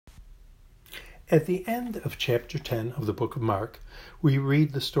At the end of chapter 10 of the book of Mark, we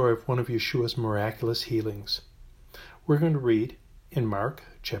read the story of one of Yeshua's miraculous healings. We're going to read in Mark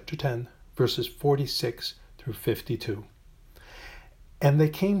chapter 10, verses 46 through 52. And they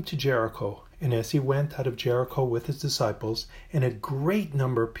came to Jericho, and as he went out of Jericho with his disciples, and a great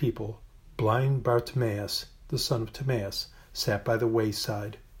number of people, blind Bartimaeus, the son of Timaeus, sat by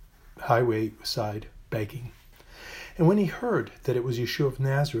the highway side, begging. And when he heard that it was Yeshua of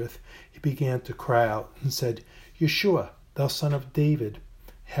Nazareth, he began to cry out and said, Yeshua, thou son of David,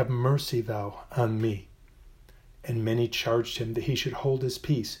 have mercy thou on me. And many charged him that he should hold his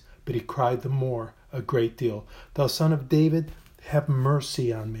peace, but he cried the more a great deal, Thou son of David, have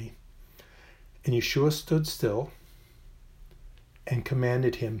mercy on me. And Yeshua stood still and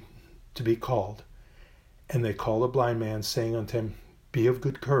commanded him to be called. And they called a blind man, saying unto him, Be of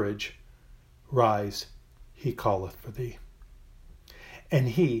good courage, rise, he calleth for thee. And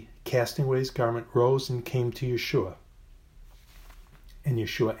he, casting away his garment, rose and came to Yeshua. And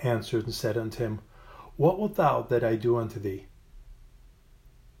Yeshua answered and said unto him, What wilt thou that I do unto thee?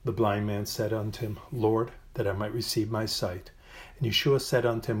 The blind man said unto him, Lord, that I might receive my sight. And Yeshua said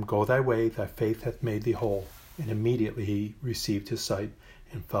unto him, Go thy way, thy faith hath made thee whole. And immediately he received his sight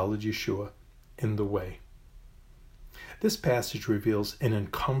and followed Yeshua in the way. This passage reveals an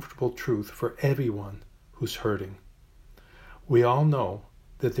uncomfortable truth for everyone who's hurting. We all know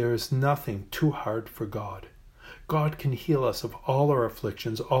that there is nothing too hard for God. God can heal us of all our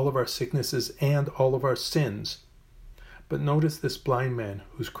afflictions, all of our sicknesses, and all of our sins. But notice this blind man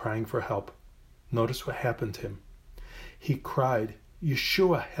who's crying for help. Notice what happened to him. He cried,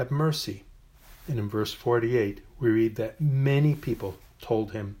 Yeshua, have mercy. And in verse 48, we read that many people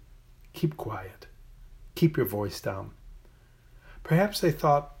told him, Keep quiet. Keep your voice down. Perhaps they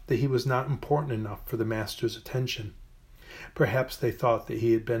thought that he was not important enough for the master's attention. Perhaps they thought that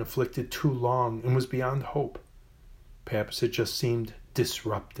he had been afflicted too long and was beyond hope. Perhaps it just seemed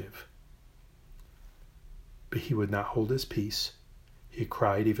disruptive. But he would not hold his peace. He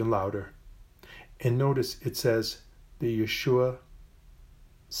cried even louder. And notice it says that Yeshua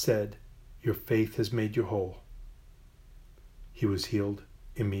said, Your faith has made you whole. He was healed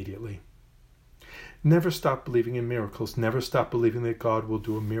immediately. Never stop believing in miracles. Never stop believing that God will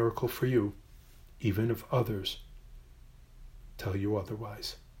do a miracle for you, even if others tell you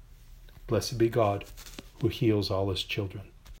otherwise. Blessed be God who heals all his children.